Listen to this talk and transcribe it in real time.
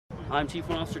I'm Chief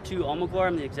Warrant Officer 2 Almaguer.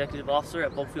 I'm the Executive Officer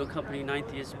at Bulk Fuel Company 9th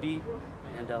ESB,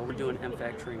 and we're doing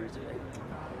EMFAC training today.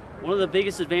 One of the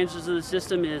biggest advantages of the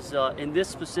system is in this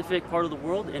specific part of the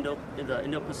world, in the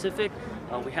Indo-Pacific,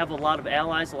 we have a lot of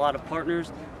allies, a lot of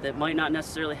partners that might not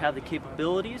necessarily have the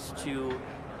capabilities to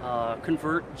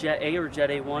convert Jet A or Jet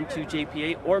A1 to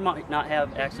JP8, or might not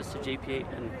have access to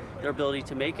JP8 and their ability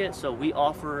to make it. So we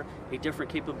offer a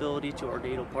different capability to our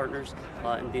NATO partners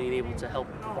in being able to help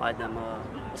provide them a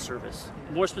service.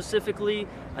 More specifically,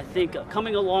 I think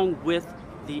coming along with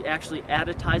the actually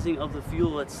additizing of the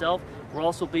fuel itself, we'll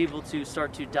also be able to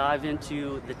start to dive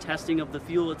into the testing of the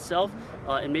fuel itself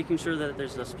and making sure that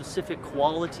there's a specific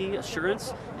quality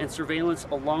assurance and surveillance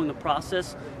along the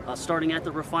process, starting at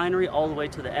the refinery all the way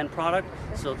to the end product,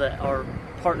 so that our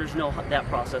partners know that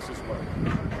process as well.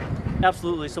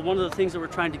 Absolutely. So one of the things that we're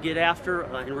trying to get after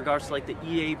in regards to like the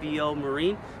EABO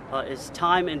Marine is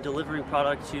time and delivering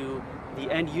product to the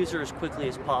end user as quickly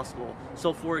as possible.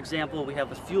 So for example, we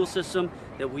have a fuel system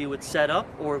that we would set up,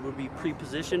 or it would be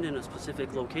pre-positioned in a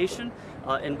specific location,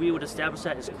 and we would establish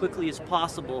that as quickly as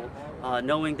possible,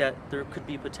 knowing that there could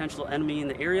be potential enemy in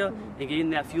the area, and getting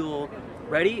that fuel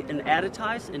ready and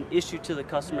additized and issued to the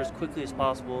customer as quickly as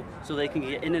possible so they can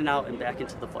get in and out and back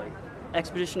into the fight.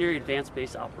 Expeditionary Advanced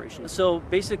Base Operations. So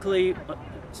basically,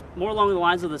 more along the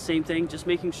lines of the same thing, just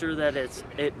making sure that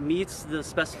it meets the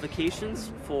specifications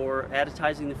for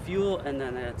additizing the fuel, and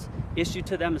then it's issued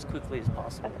to them as quickly as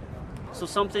possible. So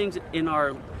some things in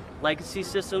our legacy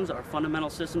systems, our fundamental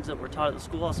systems that we're taught at the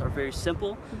schoolhouse, are very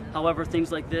simple. However,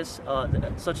 things like this,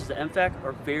 such as the EMFAC,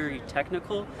 are very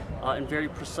technical and very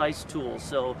precise tools.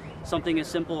 So something as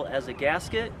simple as a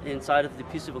gasket inside of the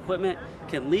piece of equipment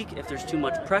can leak if there's too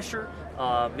much pressure,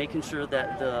 making sure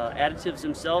that the additives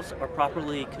themselves are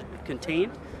properly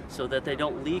contained so that they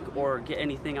don't leak or get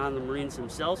anything on the Marines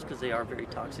themselves, because they are very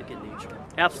toxic in nature.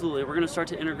 Absolutely, we're going to start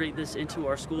to integrate this into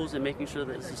our schools and making sure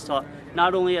that this is taught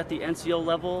not only at the NCO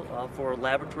level for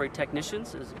laboratory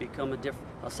technicians as it become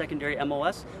a secondary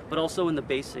MOS, but also in the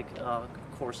basic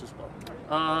course as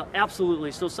well.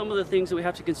 Absolutely, so some of the things that we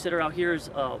have to consider out here is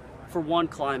for one,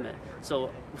 climate.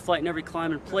 So we fight in every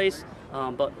climate place,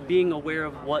 but being aware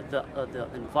of what the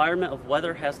environment of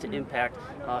weather has to impact,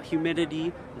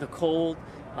 humidity, the cold,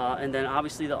 and then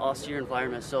obviously the austere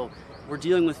environment. So we're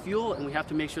dealing with fuel, and we have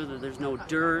to make sure that there's no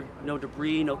dirt, no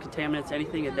debris, no contaminants,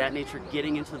 anything of that nature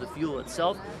getting into the fuel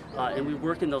itself, and we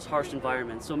work in those harsh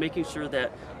environments. So making sure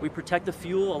that we protect the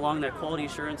fuel along that quality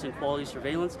assurance and quality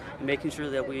surveillance, and making sure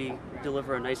that we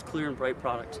deliver a nice, clear and bright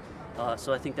product.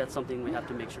 So I think that's something we have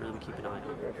to make sure that we keep an eye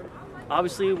on.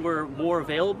 Obviously, we're more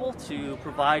available to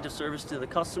provide a service to the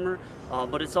customer,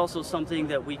 but it's also something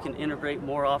that we can integrate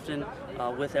more often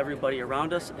with everybody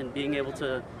around us, and being able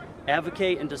to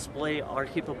advocate and display our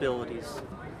capabilities.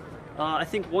 I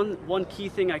think one key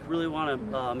thing I really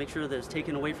want to make sure that is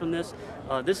taken away from this,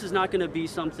 this is not going to be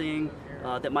something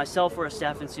that myself or a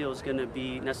staff NCO is going to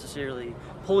be necessarily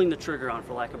pulling the trigger on,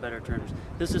 for lack of better terms.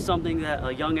 This is something that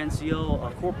a young NCO,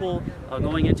 a corporal,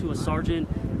 going into a sergeant,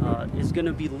 is going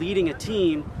to be leading a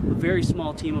team, a very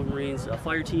small team of Marines, a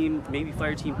fire team, maybe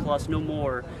fire team plus, no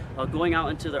more, going out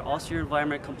into their austere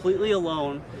environment completely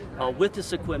alone with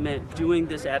this equipment, doing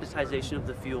this additization of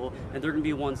the fuel, and they're going to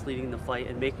be ones leading the fight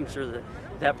and making sure that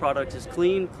that product is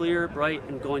clean, clear, bright,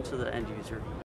 and going to the end user.